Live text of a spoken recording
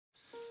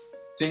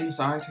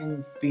things I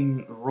think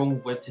been wrong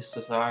with this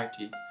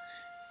society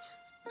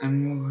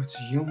and with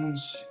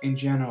humans in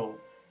general.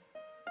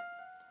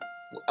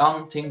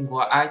 One thing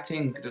what I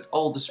think that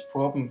all these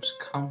problems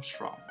comes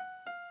from,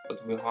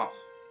 what we have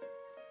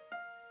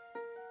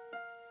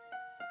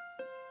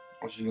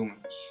as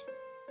humans,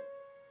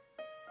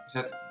 is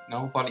that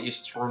nobody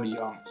is truly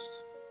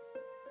honest.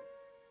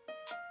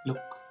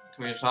 Look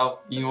to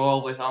yourself, you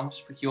always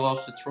honest, but you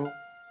also the truth.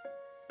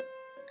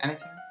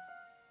 Anything,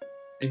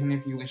 even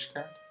if you are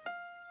scared.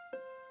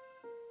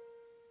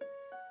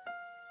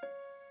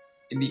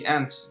 In the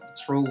end, the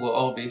truth will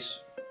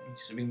always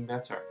be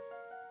better.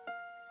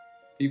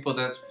 People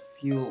that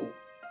feel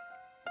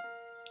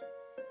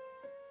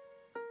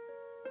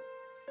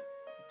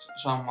that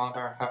some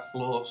other have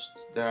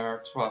lost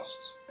their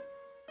trust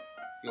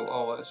feel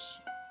always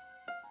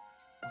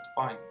not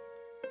fine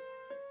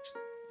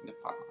in the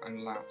past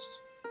and last.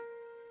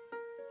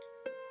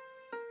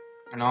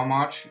 And how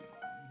much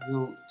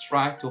you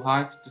try to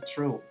hide the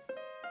truth,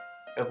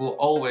 it will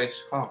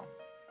always come.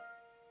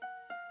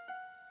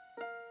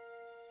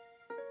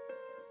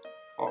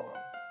 Follow.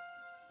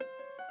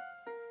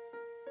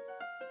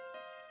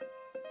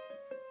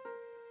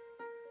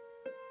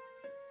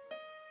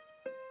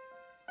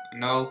 I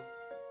know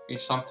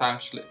it's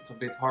sometimes a little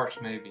bit harsh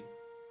maybe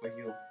for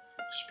you to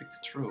speak the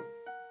truth.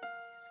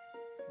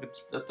 But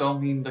that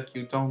don't mean that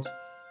you don't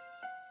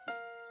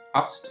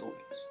have to do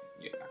it.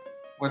 Yeah.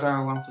 What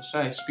I want to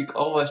say, speak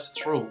always the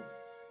truth.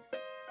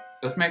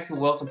 That makes the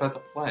world a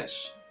better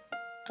place.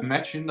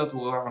 Imagine that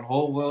we have a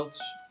whole world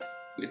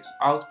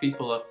without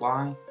people that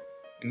lie,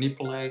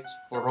 manipulate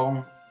for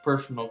own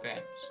personal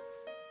gains.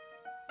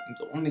 And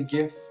to only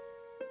give,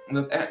 and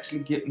that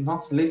actually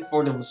not live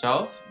for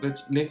themselves,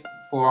 but live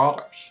for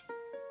others.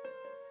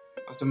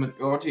 But the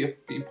majority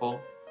of people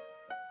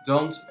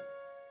don't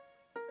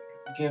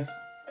give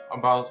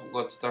about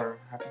what they're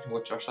happening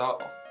with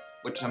themselves,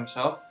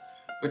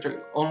 but they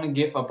only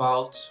give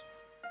about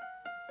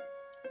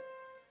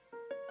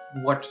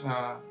what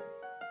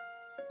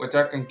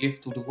they can give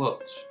to the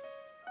world.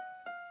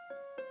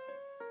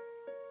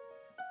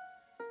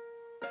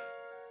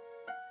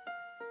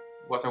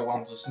 What I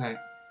want to say.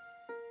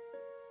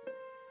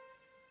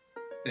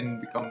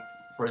 Then become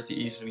pretty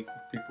easily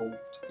for people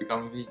to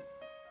become vegan.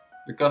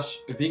 Because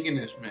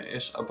veganism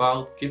is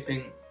about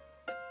giving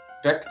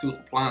back to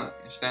the planet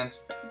instead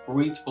of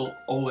greedful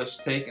always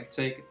take and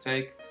take and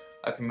take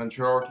like the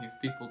majority of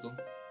people do.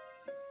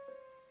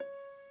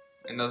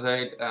 And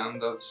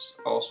that's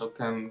also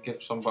can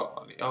give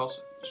somebody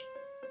else.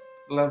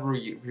 Let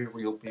be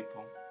real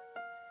people.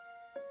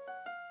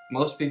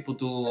 Most people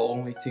do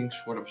only things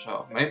for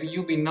themselves. Maybe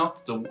you be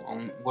not the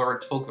one where I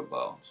talk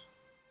about.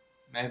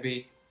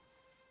 Maybe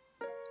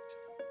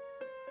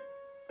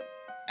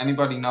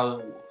anybody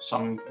know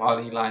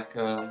somebody like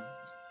I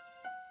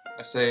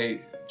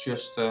say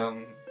just a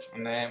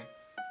name,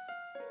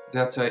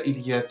 that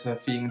idiot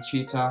vegan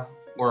cheetah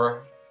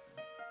or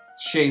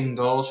Shane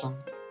Dawson,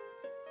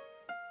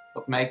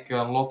 that make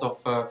a lot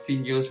of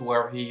videos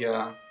where he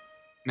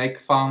make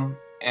fun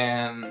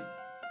and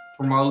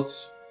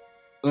promotes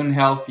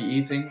unhealthy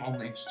eating on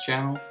his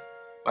channel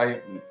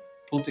by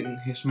putting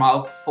his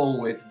mouth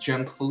full with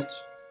junk food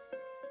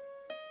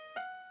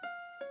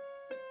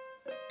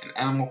and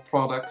animal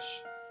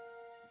products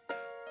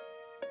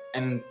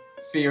and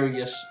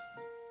various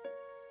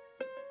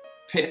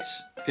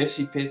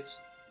pissy pits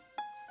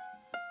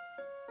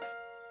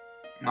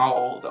and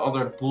all the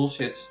other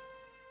bullshit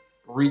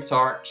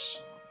retards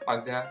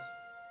like that.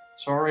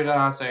 Sorry that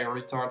I say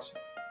retards,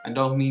 I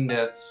don't mean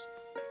that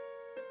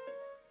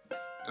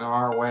in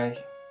our way.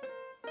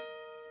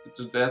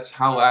 That's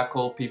how I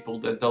call people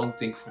that don't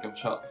think for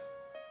themselves.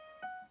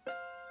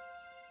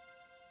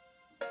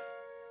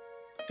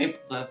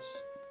 People that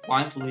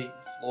blindly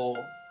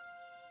follow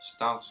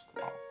status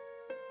quo.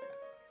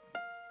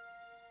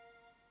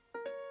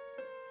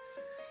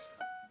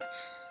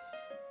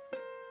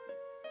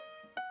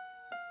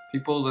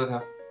 People that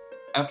have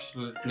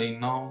absolutely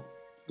no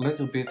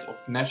little bit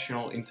of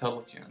national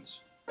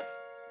intelligence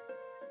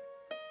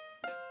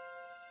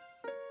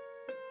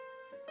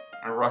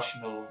and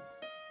rational.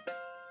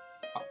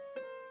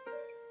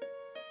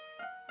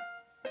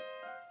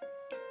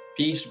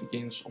 Peace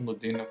begins on the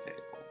dinner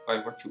table by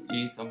what you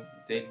eat on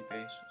a daily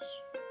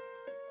basis.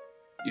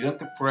 You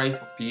don't pray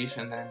for peace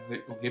and then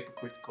do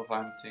hypocritical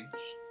violent things.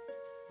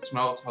 That's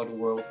not how the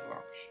world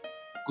works.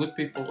 Good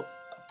people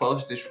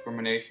oppose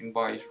discrimination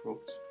by its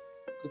roots.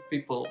 Good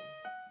people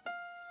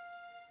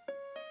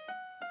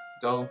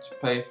don't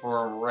pay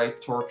for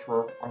rape,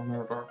 torture or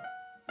murder,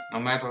 no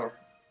matter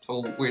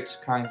to which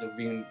kind of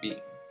human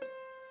being.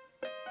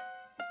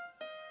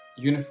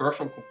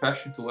 Universal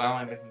compassion to all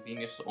living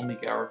beings is the only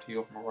guarantee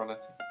of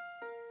morality.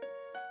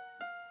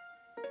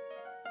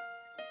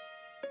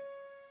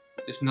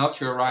 It is not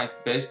your right,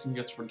 based on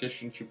your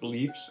traditions, your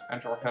beliefs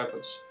and your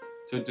habits,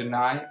 to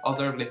deny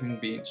other living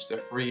beings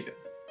their freedom.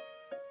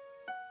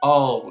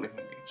 All living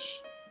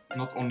beings,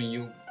 not only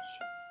humans.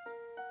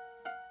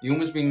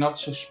 Humans being not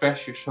so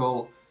special,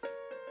 so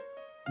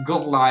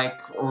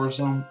godlike or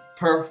some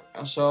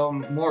so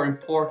more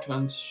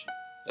important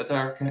that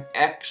they can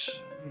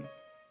actually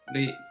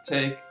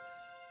take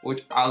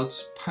without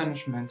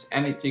punishment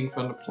anything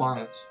from the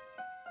planet,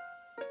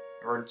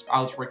 or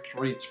without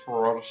retreat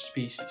for other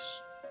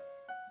species.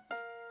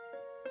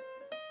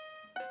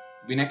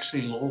 Been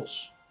actually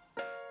laws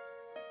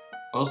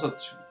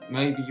that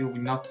maybe you'll be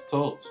not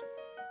told,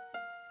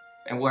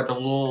 and where the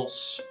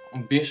laws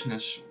on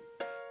business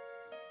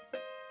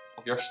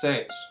of your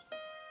states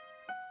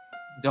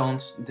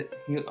don't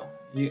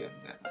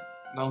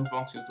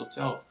want you to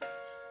tell.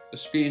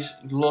 The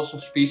laws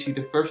of species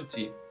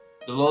diversity,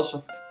 the laws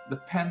of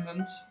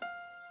dependent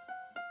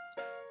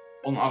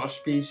on other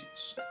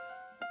species,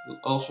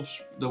 also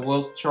the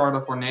World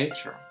Charter for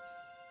Nature.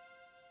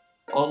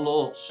 All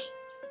laws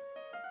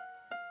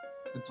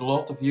that a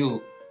lot of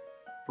you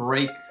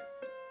break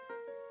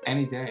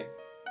any day.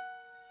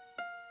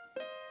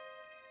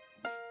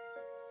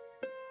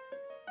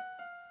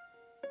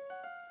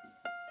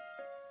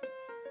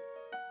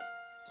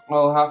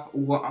 We'll have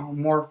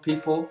more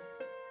people.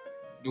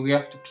 We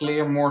have to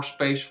clear more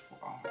space for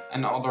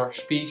and other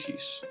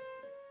species,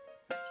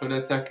 so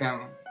that they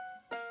can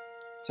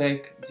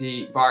take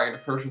the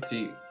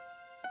biodiversity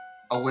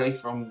away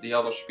from the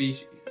other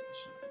species,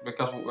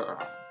 because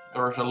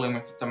there is a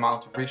limited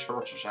amount of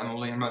resources and a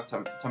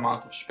limited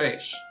amount of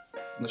space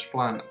on this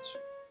planet.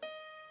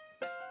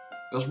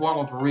 That's one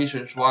of the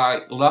reasons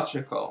why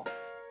logical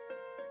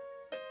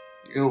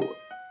you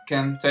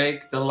can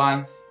take the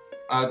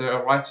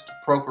right to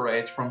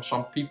procreate from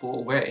some people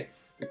away,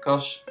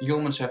 because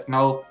humans have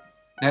no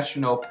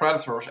natural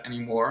predators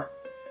anymore,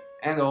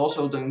 and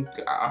also don't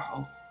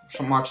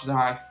so much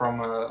die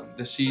from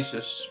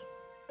diseases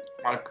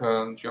like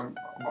and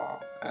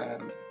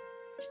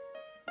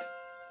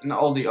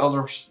all the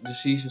other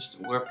diseases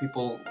where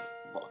people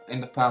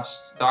in the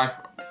past die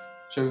from.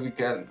 So we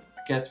can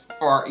get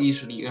far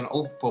easily an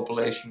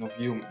overpopulation of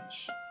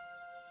humans.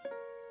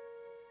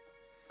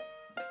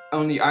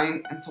 On the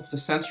end of the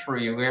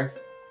century, we have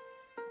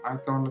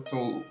according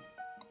to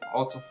a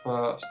lot of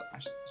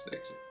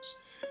statistics,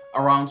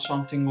 around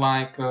something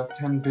like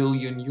 10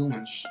 billion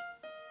humans.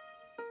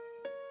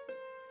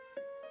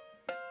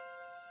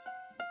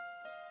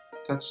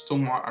 That's too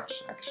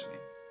much, actually.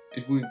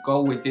 If we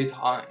go with this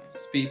high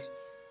speed,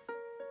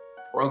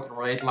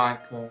 procreate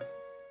like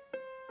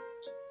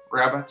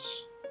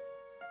rabbits,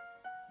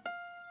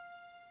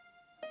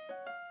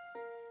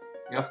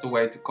 you have to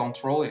wait to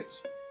control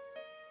it.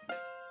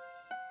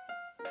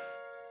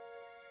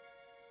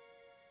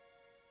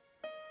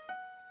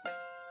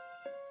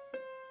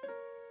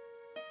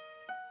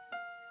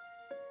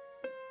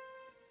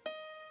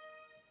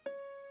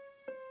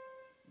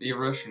 Be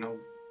rational.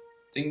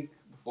 Think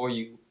before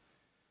you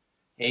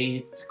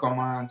hate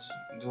commands,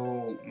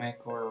 do,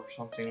 make, or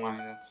something like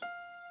that.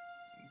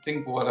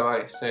 Think what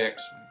I say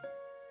actually.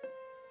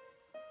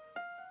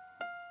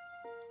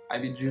 I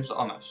be just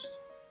honest.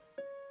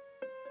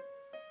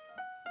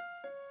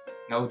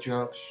 No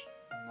jokes,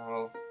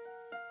 no.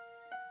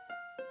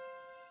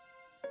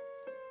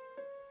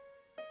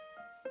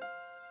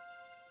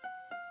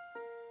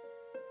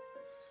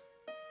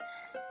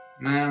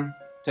 Man,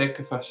 take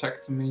a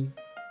vasectomy,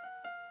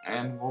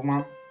 and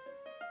woman,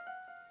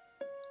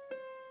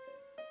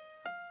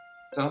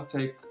 don't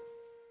take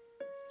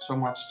so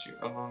much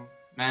children.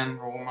 Man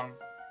or woman,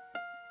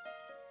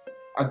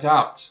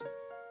 adopt.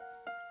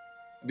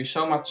 There be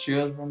so much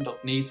children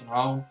that need a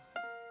home.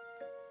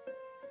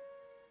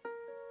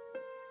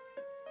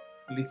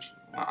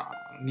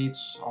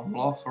 Needs some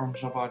love from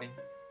somebody.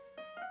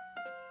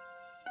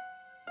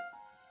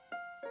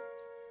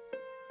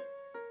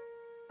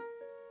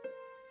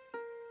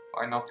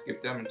 Why not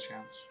give them a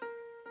chance?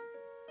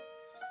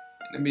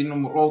 And there been a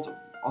lot of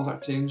other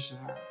things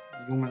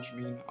humans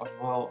been as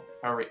well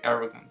very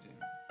arrogant in.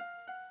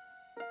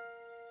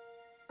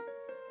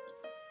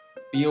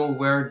 Be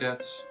aware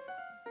that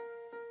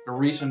the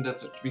reason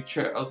that we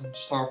children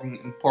starving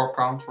in poor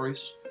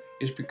countries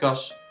is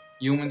because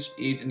humans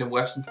eat in the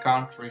Western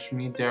countries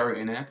meat,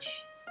 dairy and eggs.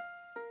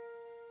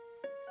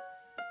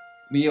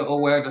 Be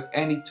aware that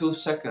any 2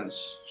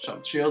 seconds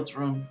some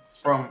children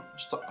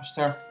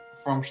starve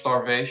from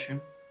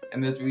starvation,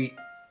 and that we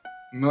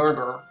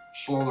murder,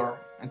 slaughter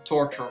and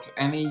torture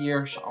any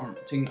year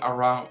something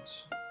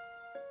around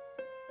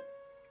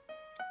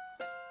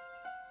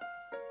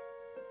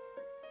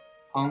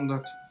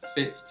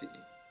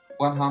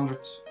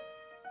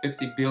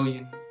 150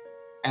 billion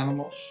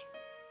animals.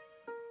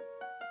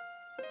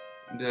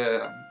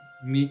 The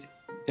meat,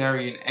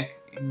 dairy and egg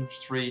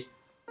industry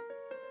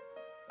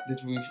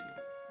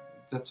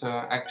that's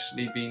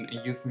actually been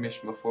a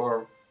euphemism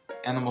for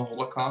animal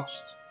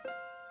holocaust.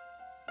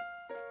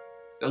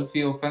 Don't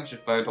feel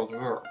offended by those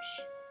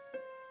words.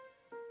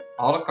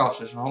 A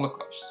holocaust is a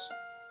holocaust.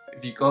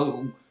 If you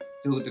go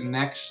to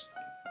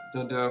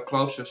the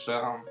closest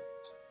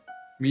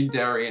meat,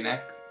 dairy and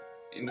egg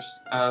in the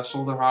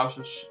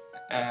slaughterhouses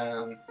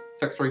and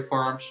factory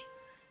farms,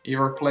 you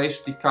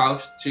replace the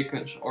cows, the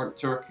chickens or the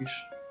turkeys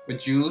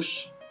with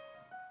Jews,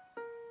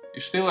 you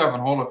still have a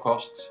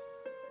holocaust.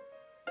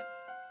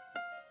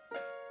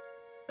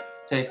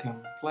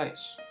 taken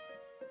place.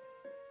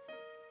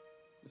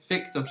 The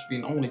victims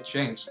being only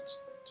changed,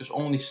 just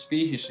only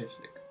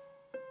speciesistic.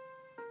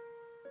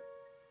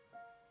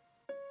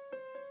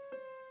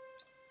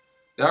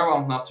 They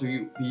want not to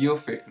be your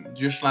victim,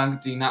 just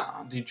like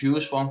the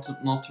Jews wanted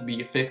not to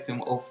be a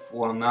victim of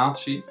a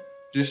Nazi,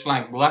 just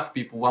like black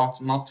people want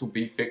not to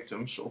be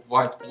victims of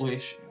white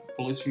police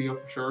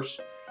officers,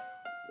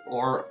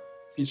 or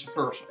vice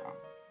versa.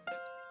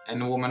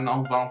 And a woman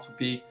don't want to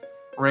be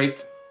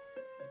raped,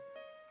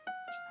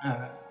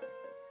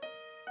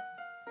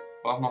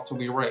 want not to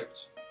be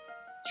raped.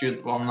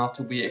 Children want not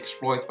to be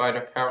exploited by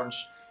their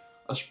parents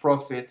as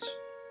profit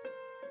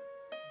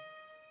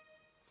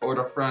for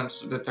their friends,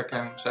 so that they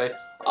can say,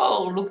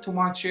 "Oh, look to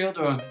my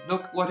children,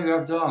 look what you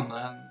have done,"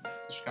 and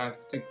this kind of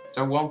thing.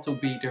 They want to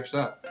be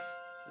themselves,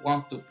 they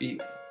want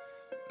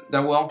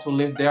to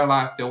live their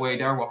life the way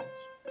they want.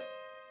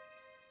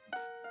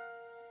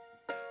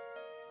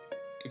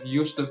 If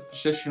you use the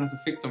position of the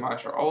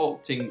victimizer, all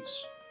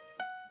things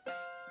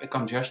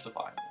become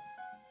justifiable.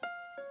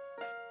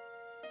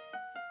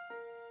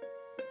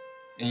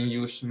 And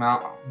you use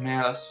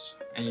malice,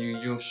 and you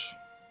use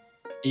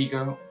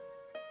ego,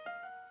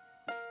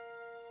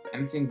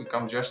 anything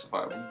becomes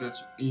justifiable. But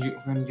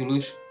when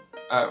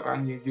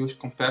you use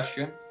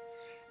compassion,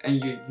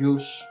 and you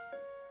use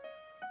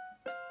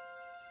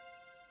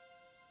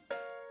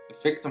the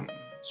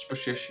victim's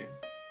position,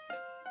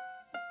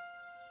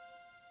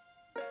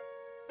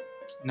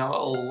 no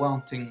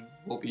one thing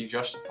will be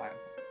justifiable.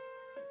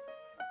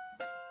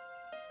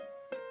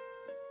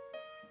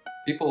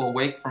 People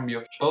awake from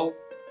your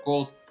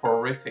so-called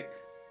horrific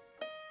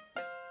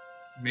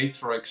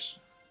matrix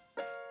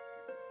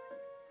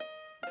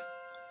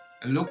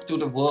and look to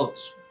the world,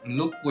 and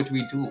look what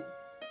we do.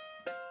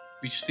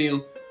 We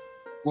steal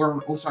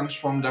orangs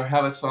from their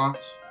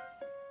habitat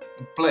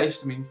and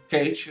place them in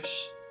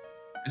cages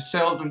and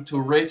sell them to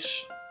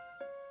rich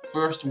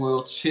first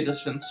world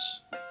citizens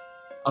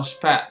as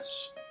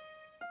pets.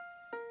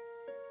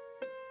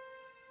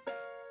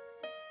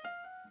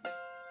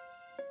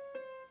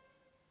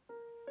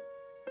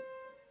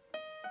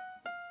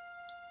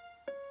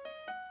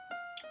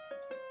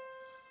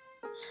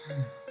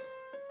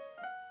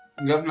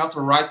 You have not the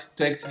right to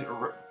take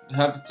the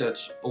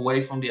habitats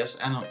away from these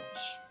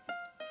animals.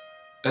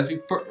 Let me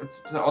put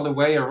it the other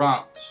way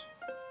around.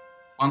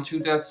 Want you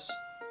that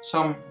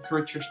some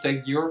creatures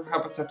take your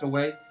habitat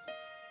away?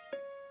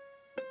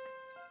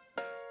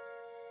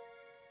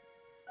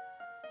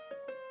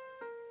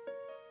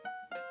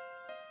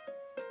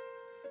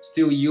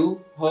 Steal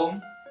you home?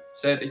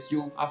 Say that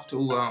you have to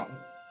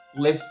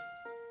live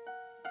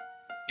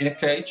in a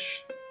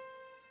cage?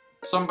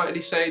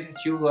 Somebody say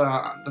that you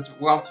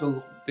want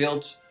to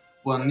build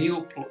a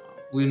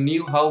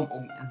new home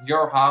on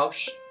your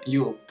house, and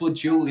you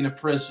put you in a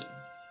prison.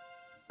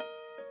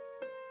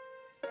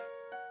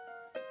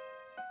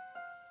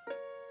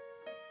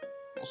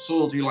 Or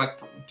sold you like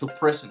to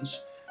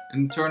prisons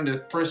and turn the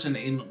prison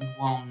in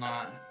one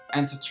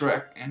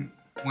entertainment.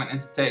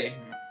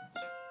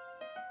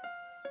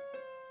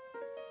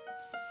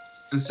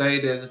 And say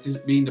that it is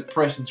being the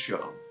present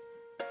show.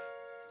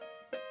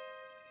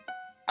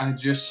 I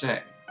just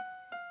say.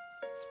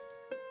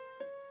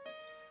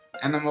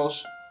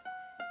 Animals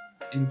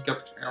in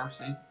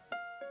captivity,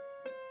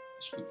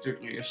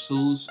 particularly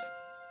zoos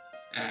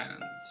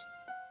and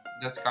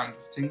that kind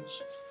of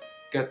things,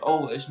 get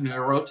always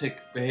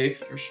neurotic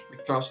behaviors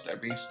because they're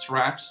being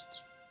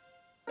stressed.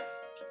 They're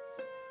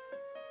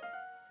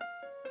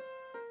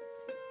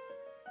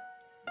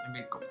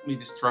being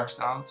completely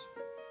stressed out.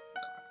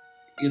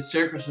 In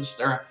circuses,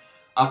 they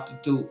have to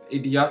do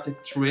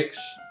idiotic tricks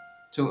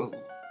to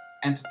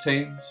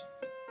entertain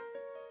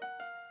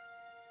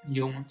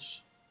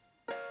humans.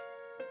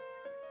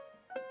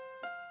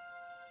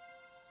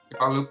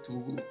 If I look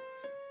to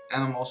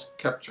animals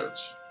captured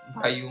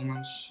by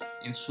humans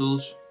in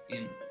zoos,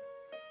 in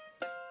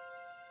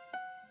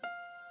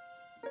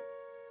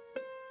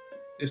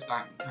this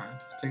kind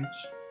of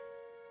things,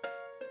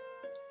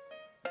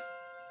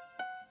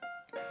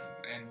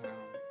 and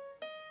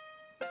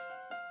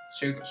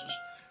circuses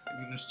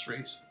and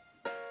industries,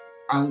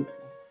 I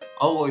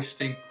always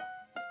think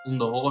on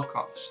the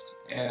Holocaust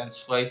and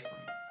slavery.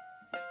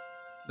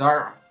 They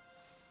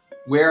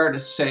were the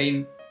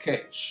same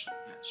case.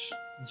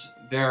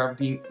 They're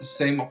being the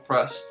same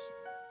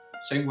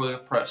way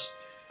oppressed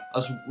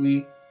as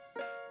we.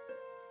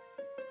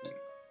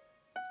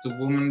 If the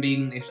woman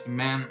being, if the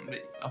man,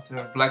 if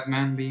the black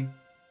man being.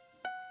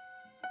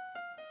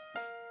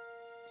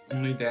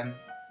 Only then,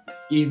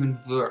 even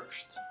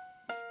worse.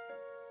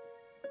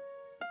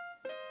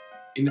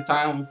 In the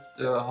time of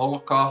the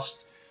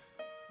Holocaust,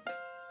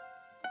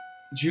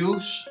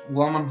 Jews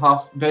women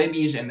have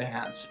babies in their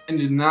hands, and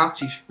the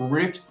Nazis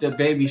ripped the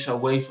babies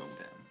away from them.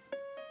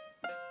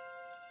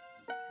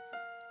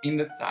 In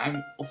the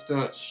time of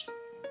the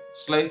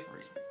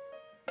slavery,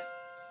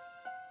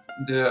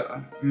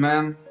 the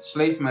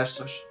slave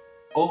masters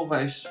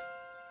always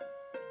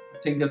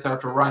think that they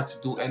have the right to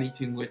do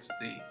anything with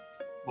the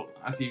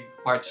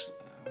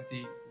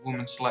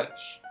women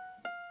slaves.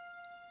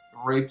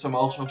 rape them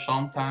also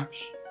sometimes.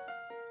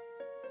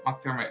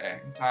 Maakt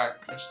er entire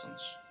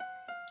Christians.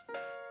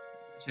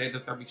 Say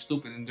that they be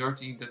stupid and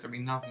dirty, that there be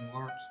nothing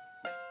worth.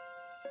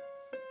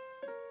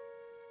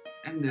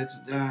 And that's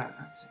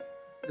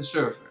the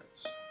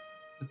servants.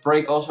 It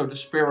break also the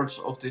spirits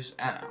of this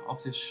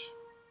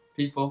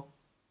people.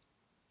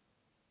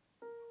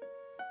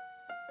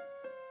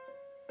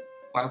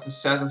 One of the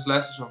saddest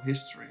lessons of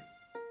history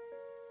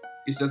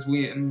is that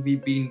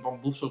we've been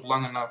bamboozled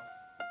long enough.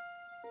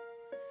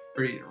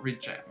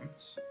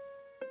 Reject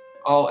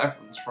all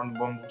evidence from the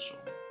bamboozle.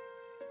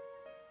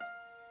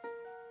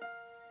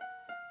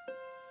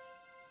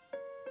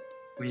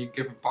 When you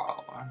give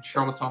a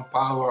charlatan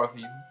power of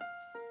you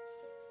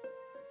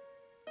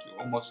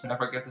almost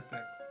never get it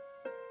back.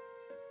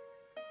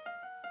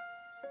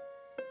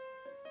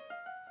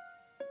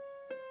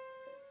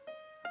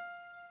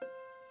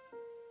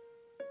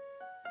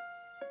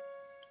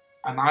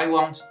 And I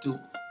want to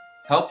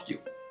help you.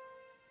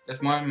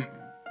 That's my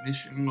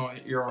mission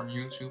here on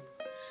YouTube.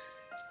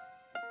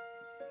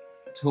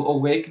 To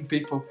awaken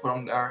people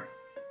from their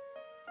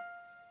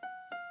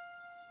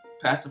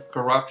path of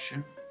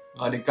corruption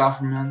by the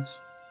government,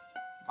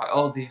 by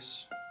all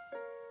these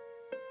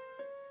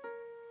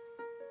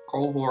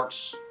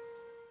cohorts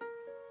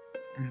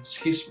and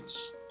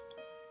schisms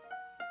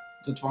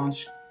that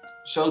once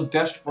so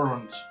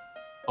desperate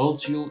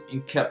hold you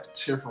in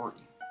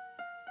captivity.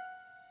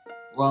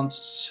 Want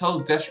so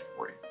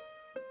desperate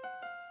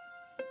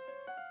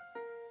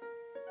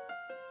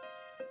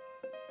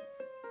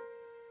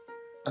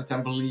let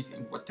them believe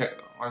in what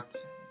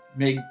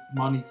make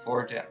money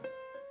for them.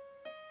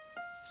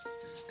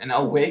 And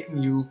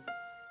awaken you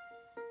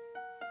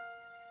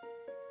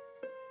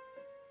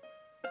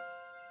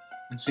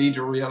and see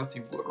the reality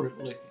of what we're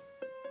living.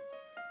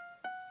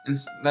 And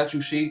let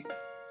you see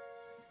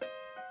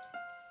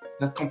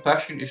that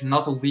compassion is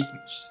not a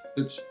weakness,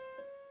 but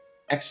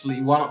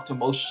actually one of the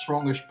most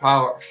strongest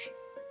powers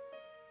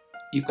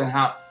you can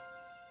have.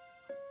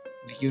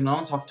 You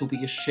don't have to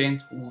be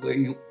ashamed for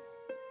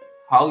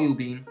how you've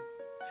been,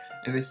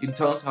 and that you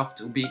don't have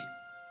to be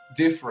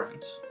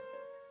different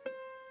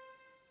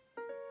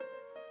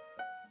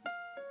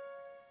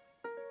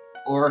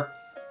or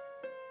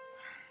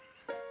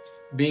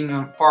being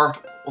a part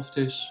of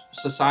this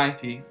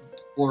society,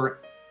 or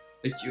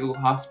that you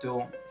have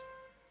to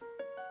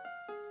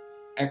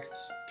act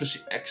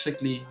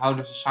exactly how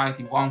the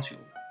society wants you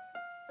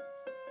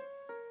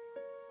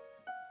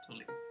to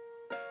live,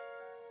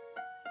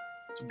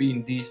 to be a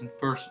decent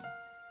person.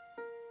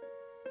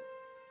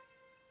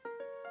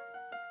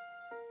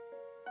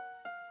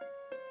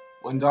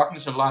 When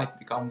darkness and light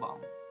become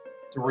one,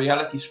 the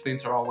reality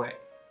splinter away,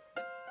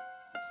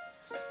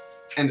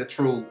 and the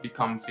truth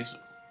become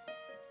visible.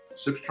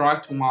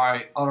 Subscribe to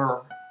my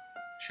other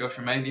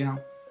social media.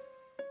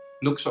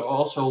 Look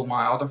also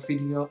my other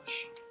videos.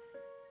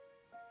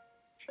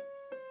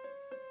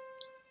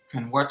 You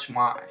can watch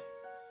my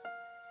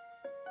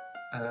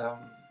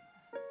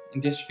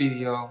in this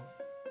video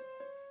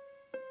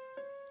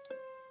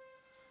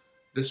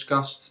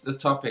discussed the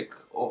topic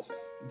of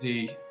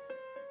the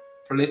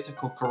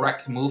political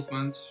correct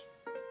movement.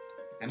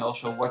 You can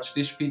also watch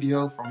this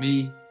video for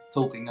me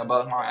talking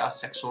about my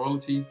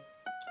asexuality.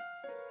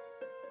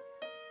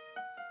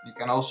 You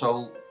can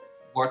also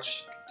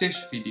watch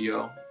this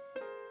video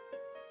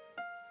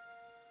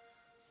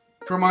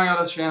from my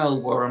other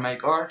channel where I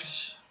make art.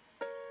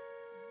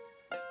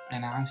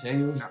 And I say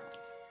you now,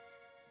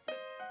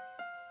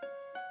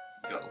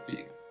 go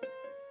vegan.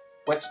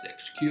 What's the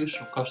excuse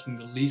for causing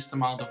the least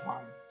amount of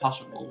harm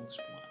possible on this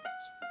planet?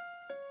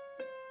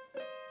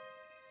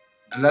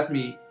 And let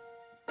me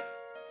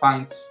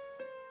find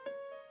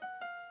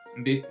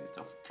a bit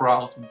of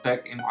pride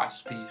back in my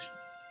speech.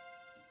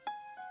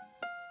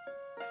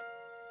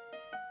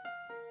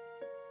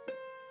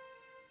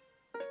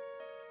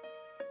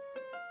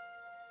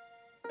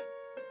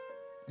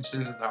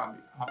 Instead that I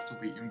have to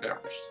be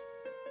embarrassed.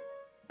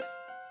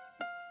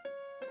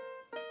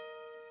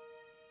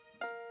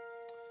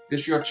 This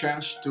is your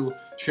chance to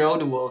show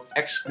the world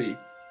actually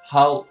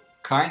how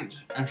kind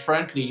and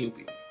friendly you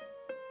be.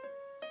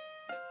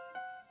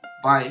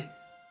 By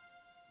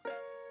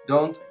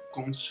don't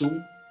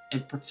consume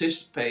and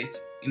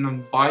participate in a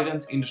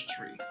violent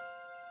industry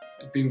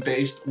that's been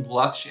based on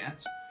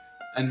bloodshed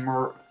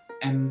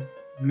and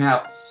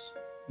malice,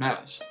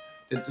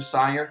 the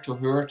desire to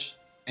hurt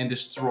and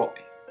destroy.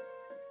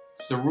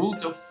 It's the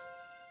root of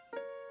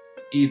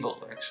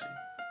evil, actually.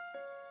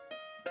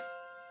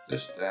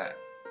 Just the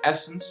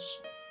essence,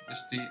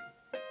 just the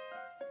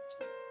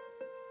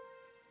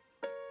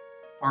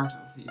part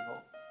of evil.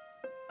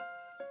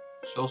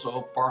 It's also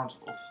a part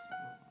of,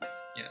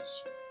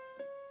 yes.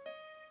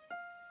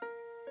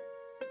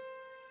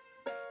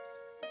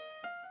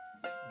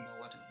 You know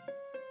what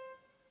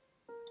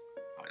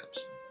I hope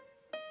so.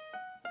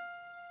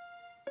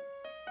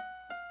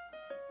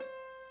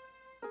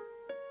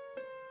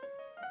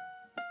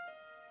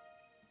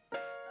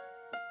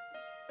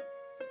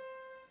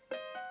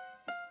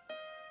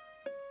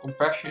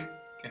 Compassion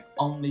can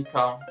only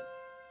come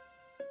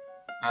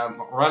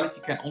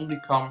Morality can only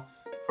come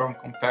from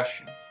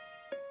compassion,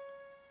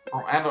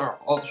 from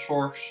other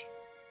source,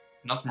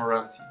 not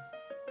morality.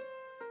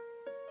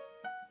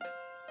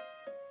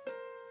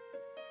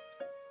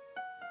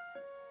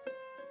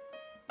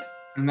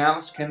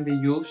 Malice can be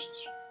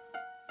used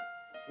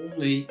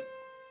only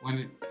when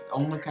it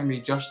only can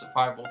be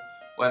justifiable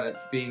when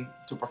it's being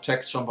to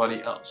protect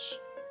somebody else.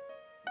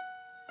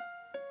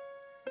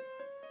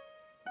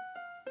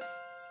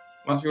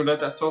 Want you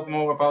let us talk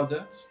more about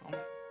that on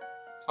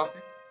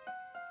topic?